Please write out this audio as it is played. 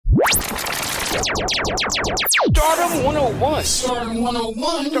Stardom 101. Stardom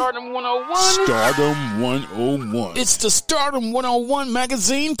 101. Stardom 101. Stardom 101. It's the Stardom 101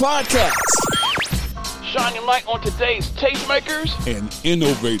 Magazine Podcast. Shining light on today's tastemakers and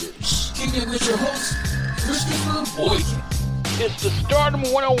innovators. Kicking with your host, Christopher Boykin. It's the Stardom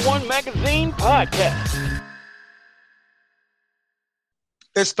 101 Magazine Podcast.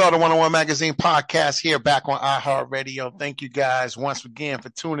 It's Stardom 101 Magazine Podcast here back on iHeartRadio. Thank you guys once again for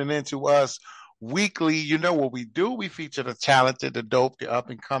tuning in to us weekly. You know what we do. We feature the talented, the dope, the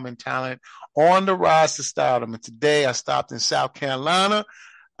up-and-coming talent on the rise to stardom. And today I stopped in South Carolina.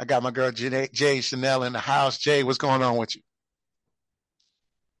 I got my girl Jadechanelle in the house. Jay, what's going on with you?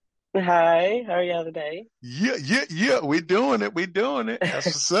 Hi, how are y'all today? Yeah. We're doing it. That's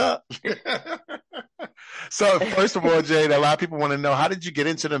what's up. So first of all, Jade, a lot of people want to know, how did you get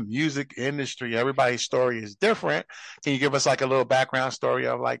into the music industry? Everybody's story is different. Can you give us like a little background story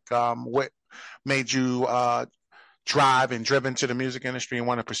of like what made you driven to the music industry and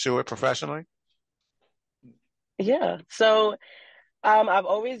want to pursue it professionally? Yeah, so I've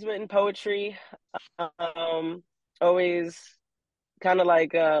always written poetry, always kind of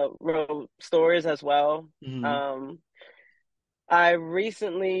like wrote stories as well. Mm-hmm. I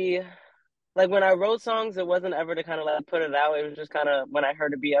recently, like when I wrote songs, it wasn't ever to kind of like put it out. It was just kind of when I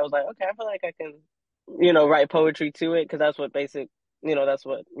heard a beat, I was like, okay, I feel like I can, write poetry to it, because that's what that's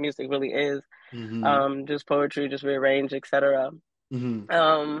what music really is. Mm-hmm. Just poetry, just rearranged, etc.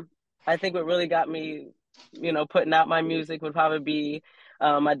 Mm-hmm. I think what really got me, putting out my music would probably be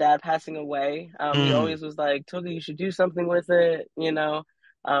my dad passing away. He always was like, Toga, you should do something with it, you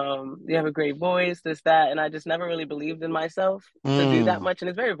have a great voice, this, that. And I just never really believed in myself to do that much. And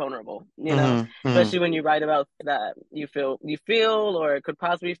it's very vulnerable, especially when you write about that you feel or could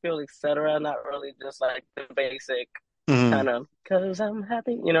possibly feel, etc. Not really just like the basic kind of, because I'm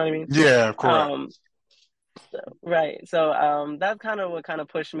happy, you know what I mean? Yeah, of course. Right. So that's kind of what kind of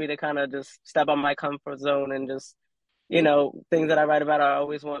pushed me to kind of just step on my comfort zone and just, things that I write about, I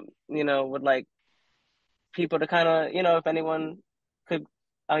always want, would like people to kind of, if anyone could,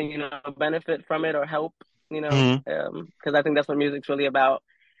 benefit from it or help, because I think that's what music's really about,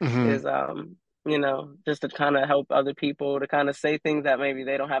 is, just to kind of help other people to kind of say things that maybe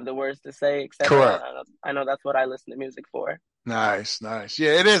they don't have the words to say, etc. Correct. I know that's what I listen to music for. Nice.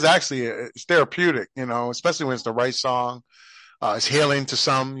 Yeah, it is actually, it's therapeutic, especially when it's the right song. It's healing to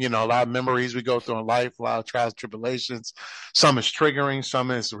some, a lot of memories we go through in life, a lot of trials and tribulations. Some is triggering,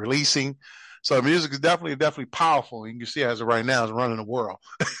 some is releasing. So music is definitely powerful. You can see as of right now, it's running the world.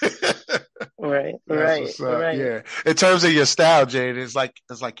 Right. Yeah. In terms of your style, Jade, it's like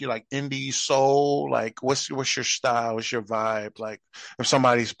you like indie soul. Like, what's your style? What's your vibe? Like, if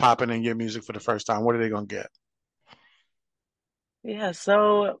somebody's popping in your music for the first time, what are they gonna get? Yeah.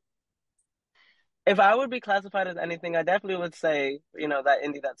 So, if I would be classified as anything, I definitely would say, that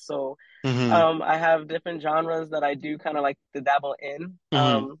indie, that soul. I have different genres that I do kind of like to dabble in.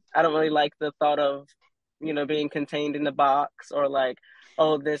 I don't really like the thought of, being contained in the box, or like,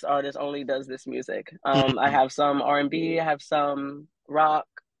 oh, this artist only does this music. I have some R&B, I have some rock.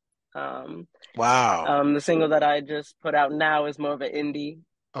 Wow. The single that I just put out now is more of an indie.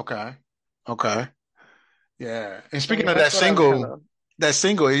 Okay. Yeah. And speaking of that single,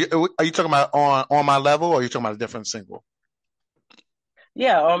 are you talking about on my level, or are you talking about a different single?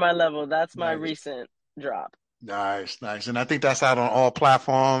 Yeah, On My Level. That's my Nice. recent drop. Nice. And I think that's out on all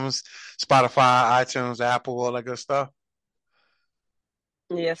platforms: Spotify, iTunes, Apple, all that good stuff.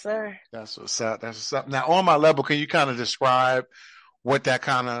 Yes, sir. That's what's up. Now, On My Level, can you kind of describe what that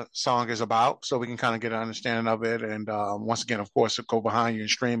kind of song is about, so we can kind of get an understanding of it? And once again, of course, go behind you and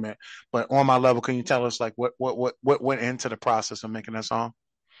stream it. But On My Level, can you tell us like what went into the process of making that song?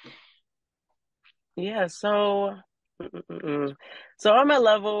 Yeah, so On My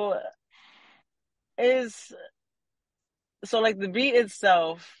Level is, so like the beat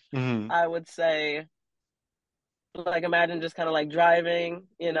itself, I would say, like, imagine just kind of like driving,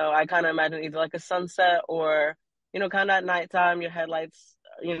 I kind of imagine either like a sunset or, kind of at nighttime, your headlights,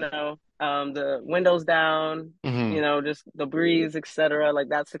 the windows down, just the breeze, etc. Like,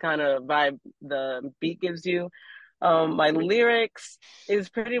 that's the kind of vibe the beat gives you. My lyrics is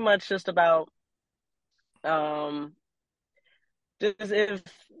pretty much just about, just if,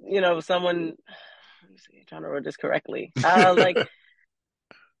 someone, let me see, I'm trying to word this correctly. Like,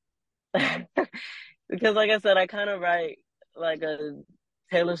 because like I said, I kind of write like a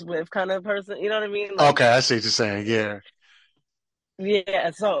Taylor Swift kind of person, you know what I mean? Like, Okay, I see what you're saying.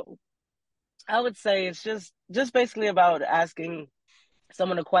 Yeah, so I would say it's just basically about asking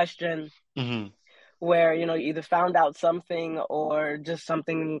someone a question where, you either found out something or just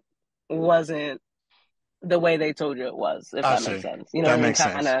something, wasn't the way they told you it was, if that makes sense. You know that what I mean? makes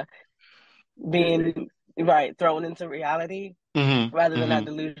sense. Kind of being thrown into reality rather than that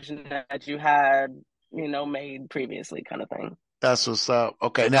delusion that you had, made previously, kind of thing. That's what's up.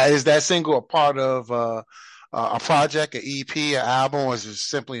 Okay, now is that single a part of a project, an EP, an album, or is it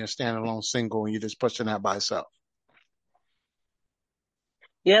simply a standalone single and you're just pushing that by itself?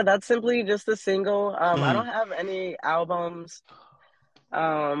 Yeah, that's simply just a single. I don't have any albums.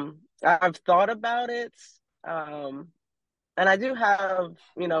 I've thought about it. And I do have,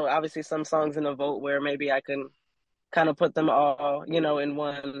 obviously some songs in the vote where maybe I can kind of put them all, in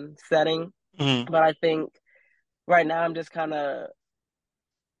one setting. But I think right now I'm just kind of,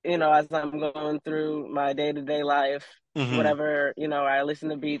 as I'm going through my day-to-day life, whatever, I listen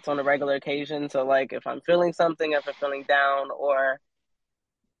to beats on a regular occasion. So like if I'm feeling something, if I'm feeling down, or,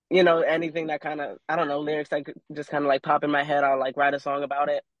 anything that kind of, I don't know, lyrics that could just kind of like pop in my head, I'll like write a song about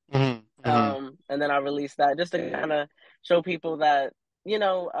it. And then I'll release that just to kind of show people that,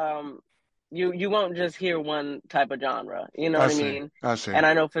 you won't just hear one type of genre, you know what I mean? I see. And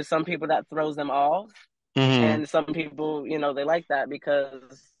I know for some people that throws them off, and some people, they like that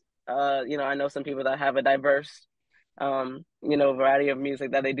because, I know some people that have a diverse, variety of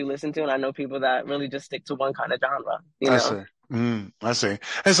music that they do listen to, and I know people that really just stick to one kind of genre, I see. I see.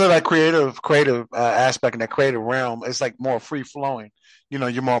 And so that creative aspect and that creative realm, it's like more free flowing.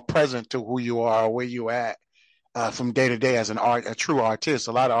 You're more present to who you are, where you at. From day to day as a true artist.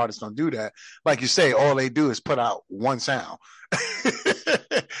 A lot of artists don't do that. Like you say, all they do is put out one sound.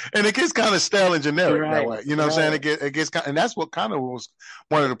 And it gets kind of stale and generic that way. You know what I'm saying? It gets and that's what kind of was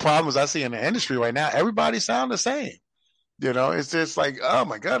one of the problems I see in the industry right now. Everybody sound the same. It's just like, oh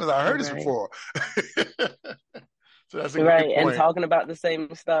my goodness, I heard this before. So that's a good point. And talking about the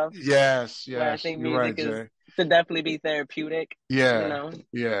same stuff. Yes. I think music is to definitely be therapeutic. Yeah.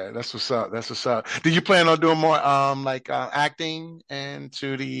 That's what's up. Do you plan on doing more acting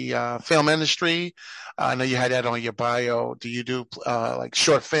into the film industry? I know you had that on your bio. Do you do like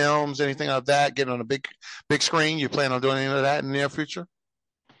short films, anything like that? Getting on a big screen? You plan on doing any of that in the near future?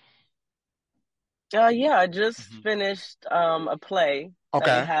 Yeah, I just finished a play that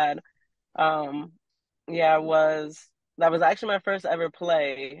I had. That was actually my first ever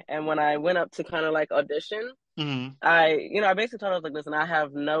play. And when I went up to kind of like audition, I basically told her, I was like, listen, I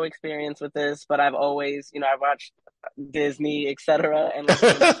have no experience with this, but I've always, I watched Disney, etc. And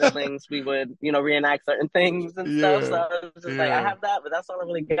like my siblings, we would, reenact certain things and stuff. So I was just like, I have that, but that's all I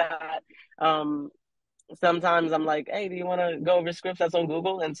really got. Sometimes I'm like, hey, do you want to go over scripts that's on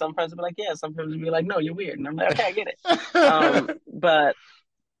Google? And some friends will be like, yeah. Some friends will be like, no, you're weird. And I'm like, okay, I get it. But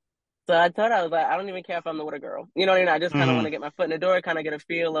so I told her, I was like, I don't even care if I'm the water girl. You know what I mean? I just kind of want to get my foot in the door, kind of get a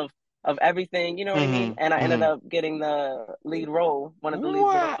feel of everything. You know what I mean? And I ended up getting the lead role, one of the lead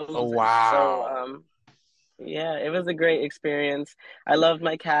roles. Oh, wow. So, yeah, it was a great experience. I loved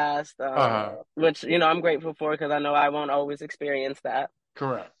my cast, which, I'm grateful for because I know I won't always experience that.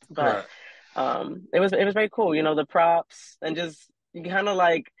 Correct. But it was very cool. The props and just you kind of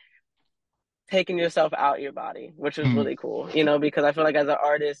like taking yourself out your body, which was really cool, because I feel like as an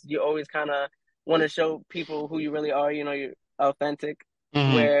artist, you always kind of want to show people who you really are, you're authentic,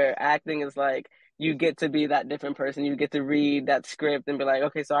 where acting is like, you get to be that different person. You get to read that script and be like,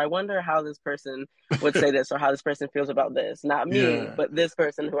 okay, so I wonder how this person would say this or how this person feels about this. Not me, but this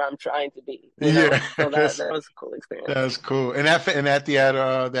person who I'm trying to be. So that was a cool experience. That's cool. And at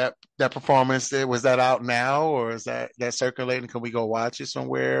the that performance, was that out now or is that circulating? Can we go watch it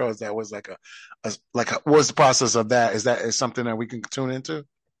somewhere? Or that was what's the process of that? Is something that we can tune into?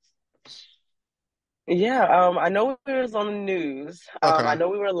 Yeah, I know we was on the news. I know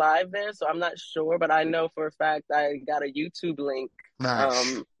we were live there, so I'm not sure, but I know for a fact I got a YouTube link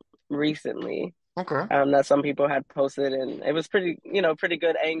recently. Okay. That some people had posted, and it was pretty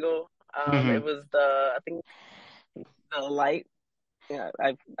good angle. It was I think the light. Yeah,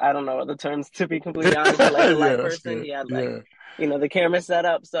 I don't know the terms to be completely honest, but like the light person, good. He had the camera set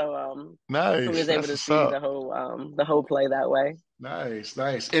up, so nice. He was able to see the whole play that way. Nice.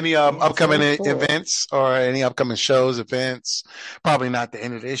 Any upcoming events or any upcoming shows, events? Probably not the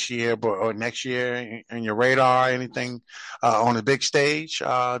end of this year, or next year in your radar. Anything on the big stage?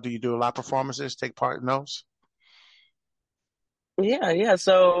 Do you do a lot of performances? Take part in those? Yeah.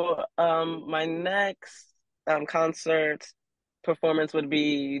 So my next concert performance would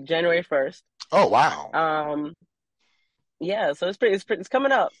be January 1st. Oh wow. Yeah, so it's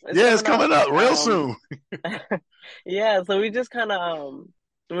coming up. It's coming up real soon. Yeah, so we just kind of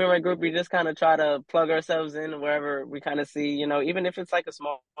me and my group, we just kind of try to plug ourselves in wherever we kind of see, you know, even if it's like a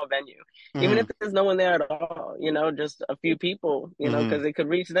small venue, even if there's no one there at all, you know, just a few people, you know, because it could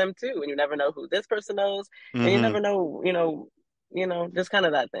reach them too, and you never know who this person knows, and you never know, you know, just kind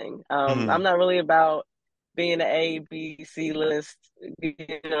of that thing. I'm not really about being an A, B, C list, you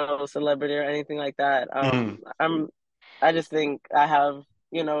know, celebrity or anything like that. I just think I have,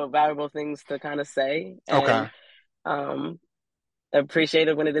 you know, valuable things to kind of say, and appreciate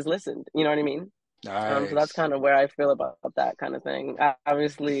it when it is listened. You know what I mean? Nice. So that's kind of where I feel about that kind of thing.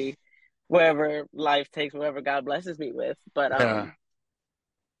 Obviously, wherever life takes, wherever God blesses me with, but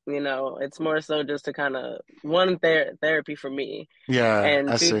you know, it's more so just to kind of one therapy for me,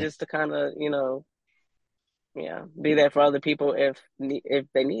 and two, just to kind of, you know, be there for other people if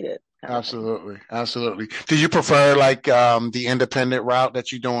they need it. Absolutely. Do you prefer like the independent route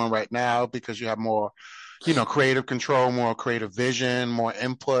that you're doing right now because you have more, you know, creative control, more creative vision, more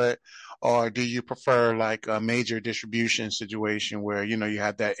input, or do you prefer like a major distribution situation where, you know, you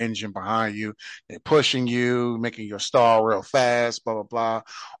have that engine behind you, they're pushing you, making your star real fast, blah, blah, blah,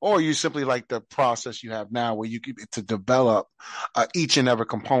 or you simply like the process you have now where you get to develop each and every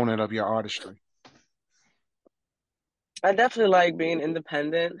component of your artistry? I definitely like being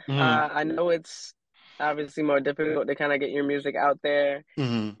independent. I know it's obviously more difficult to kind of get your music out there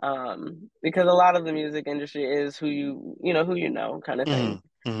because a lot of the music industry is who you know kind of thing.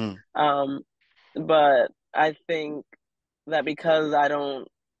 But I think that because I don't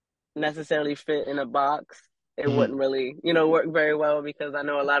necessarily fit in a box, it wouldn't really, you know, work very well because I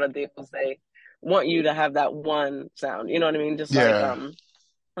know a lot of deals, they want you to have that one sound. You know what I mean? Just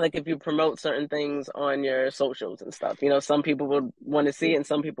like if you promote certain things on your socials and stuff, you know, some people would want to see it and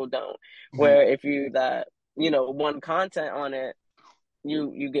some people don't. Where if you you know, one content on it,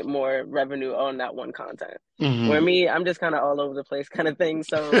 you get more revenue on that one content. Where me, I'm just kind of all over the place kind of thing.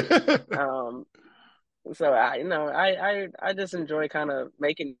 So, so I just enjoy kind of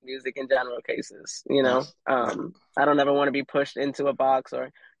making music in general cases, you know. I don't ever want to be pushed into a box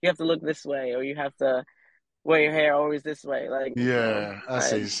or you have to look this way or you have to wear your hair always this way. Like, I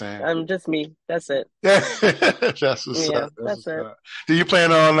see what you're saying. I'm just me. That's it. That's what's up. That's it. Do you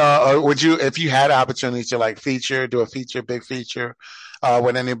plan on, would you, if you had opportunity to like do a big feature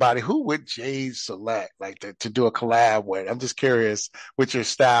with anybody, who would Jade select like to do a collab with? I'm just curious with your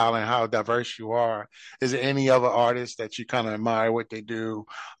style and how diverse you are. Is there any other artists that you kind of admire what they do,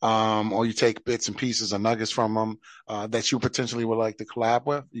 or you take bits and pieces or nuggets from them that you potentially would like to collab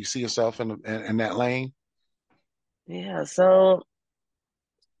with? You see yourself in that lane? Yeah, so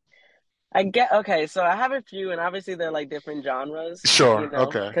so I have a few, and obviously they're like different genres. Sure. You know,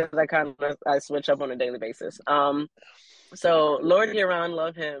 Okay. because I switch up on a daily basis. So Lord Huron,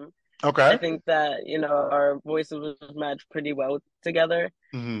 love him. Okay. I think that, you know, our voices would match pretty well together.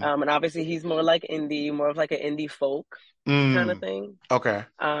 And obviously he's more like indie, more of like an indie folk kind of thing. Okay.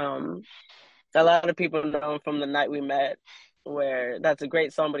 A lot of people know him from The Night We Met, where that's a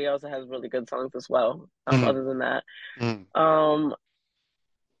great song, but he also has really good songs as well. Other than that,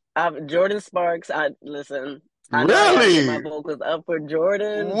 Jordan Sparks. Listen. I know I gotta get my vocals up for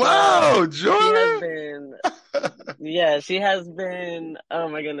Jordan. Wow, Jordan. She has been. Oh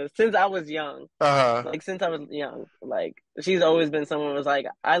my goodness, since I was young. Like since I was young, like she's always been someone who was like,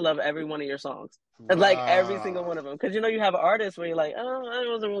 I love every one of your songs. Wow. Like every single one of them, because you know you have artists where you're like, oh,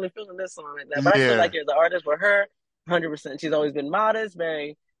 I wasn't really feeling this song like that, but I feel like you're the artist with her. 100%. She's always been modest,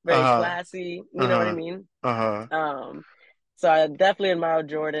 very, very classy. You know what I mean? So I definitely admire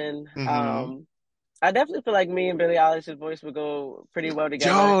Jordan. I definitely feel like me and Billie Eilish's voice would go pretty well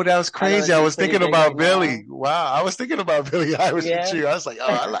together. Yo, that was crazy. I was thinking about Billie. Wow. I was thinking about Billie Eilish with you. I was like,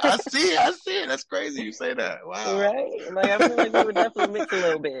 oh, I see it. That's crazy you say that. Wow. Right? Like, I feel like we would definitely mix a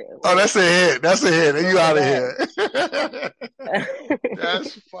little bit. Oh, that's a hit. And you out of here.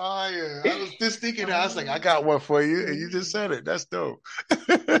 That's fire. I was just thinking that. I was like, I got one for you. And you just said it. That's dope.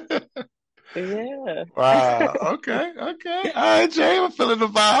 Yeah. Wow. Okay. All right, Jay. I'm feeling the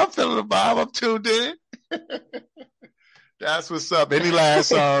vibe. I'm tuned in. That's what's up. Any last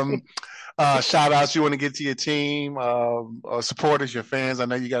shout outs you want to get to your team, supporters, your fans? I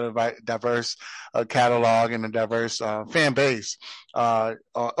know you got a diverse catalog and a diverse fan base. Your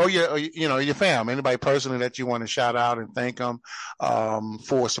fam. Anybody personally that you want to shout out and thank them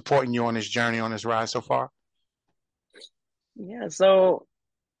for supporting you on this journey, on this ride so far? Yeah. So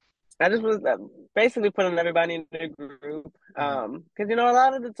I just was basically putting everybody in the group because, you know, a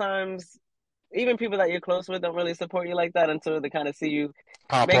lot of the times, even people that you're close with don't really support you like that until they kind of see you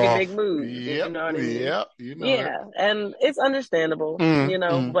making big moves. Yep. You know what I mean? Yep. You know and it's understandable, you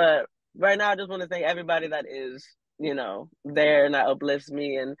know, but right now I just want to thank everybody that is, you know, there and that uplifts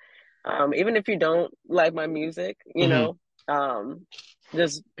me. And even if you don't like my music, you know,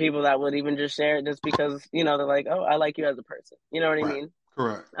 just people that would even just share it just because, you know, they're like, oh, I like you as a person. You know what I mean?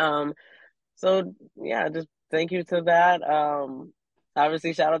 Correct. So yeah, just thank you to that.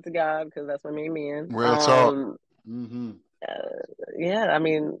 Obviously, shout out to God because that's my main man. Real talk. Yeah, I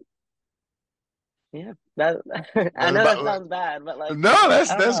mean, yeah, that I know that sounds bad, but like, no,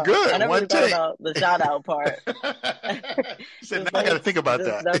 that's good. I never really thought about the shout out part. You said, now I got to think about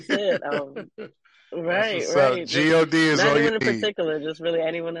that. That's it. Right. God is not all even you in need. particular, just really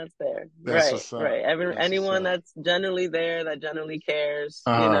anyone that's there. Right. Anyone that's genuinely there, that genuinely cares,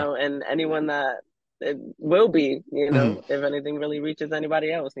 you know, and anyone that it will be, you know, if anything really reaches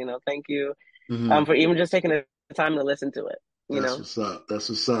anybody else, you know, thank you for even just taking the time to listen to it. That's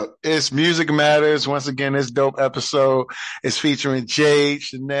what's up. It's Music Matters. Once again, this dope episode is featuring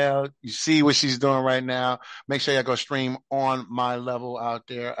Jadechanelle. You see what she's doing right now. Make sure y'all go stream On My Level out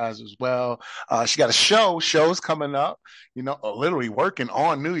there as well. She got a show's coming up, you know, literally working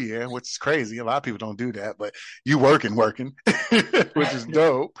on New Year, which is crazy. A lot of people don't do that, but you working, which is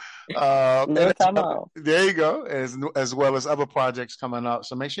dope. No time out. There you go. As well as other projects coming up.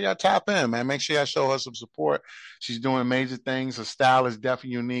 So make sure y'all tap in, man. Make sure y'all show her some support. She's doing major things. Her style is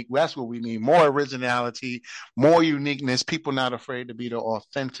definitely unique. That's what we need. More originality, more uniqueness. People not afraid to be their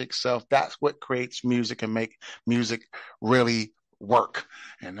authentic self. That's what creates music and make music really work.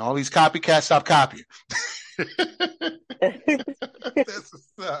 And all these copycats, stop copying.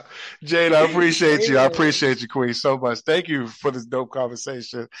 Jade, I appreciate you. I appreciate you, Queen, so much. Thank you for this dope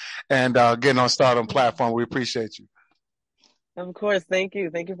conversation and getting on Stardom platform. We appreciate you. Of course. Thank you.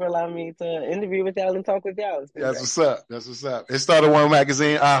 Thank you for allowing me to interview with y'all and talk with y'all. That's what's up. It's Stardom101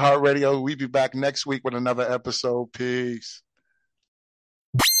 Magazine, iHeartRadio. We'll be back next week with another episode. Peace.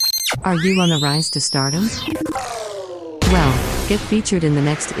 Are you on the rise to stardom? Well, get featured in the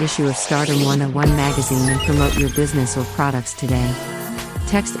next issue of Stardom101 Magazine and promote your business or products today.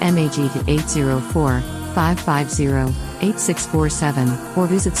 Text MAG to 804-550-8647 or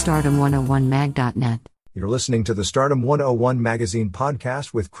visit stardom101mag.net. You're listening to the Stardom101 Magazine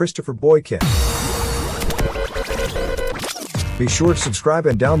Podcast with Christopher Boykin. Be sure to subscribe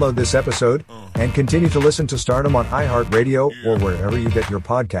and download this episode, and continue to listen to Stardom on iHeartRadio or wherever you get your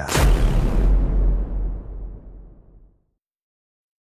podcasts.